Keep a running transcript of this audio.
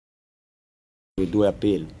We do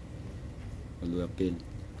appeal. We'll do appeal.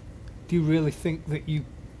 Do you really think that you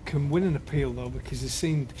can win an appeal though? Because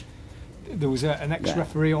there was an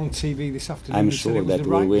ex-referee on TV this afternoon. I'm who said sure it was that the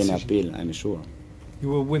we'll right win decision. appeal. I'm sure. You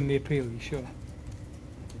will win the appeal. You sure?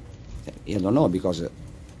 I don't know, because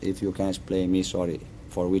if you can explain me, sorry,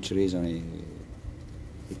 for which reason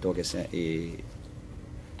he took a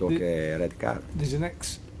red card. There's an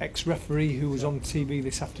ex-referee who was on TV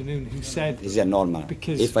this afternoon who said... Is that normal?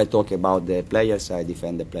 Because if I talk about the players, I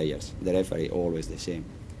defend the players. The referee always the same.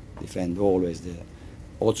 Defend always the...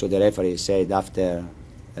 Also the referee said after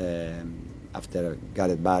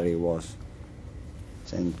Gareth Barry was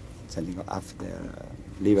something after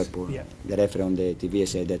Liverpool, yeah. The referee on the TV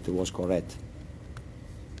said that it was correct.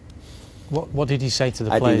 What did he say to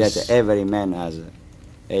the I players? think that every man has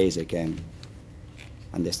eyes can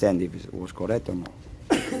understand if it was correct or not.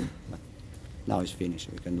 But now it's finished.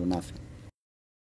 We can do nothing.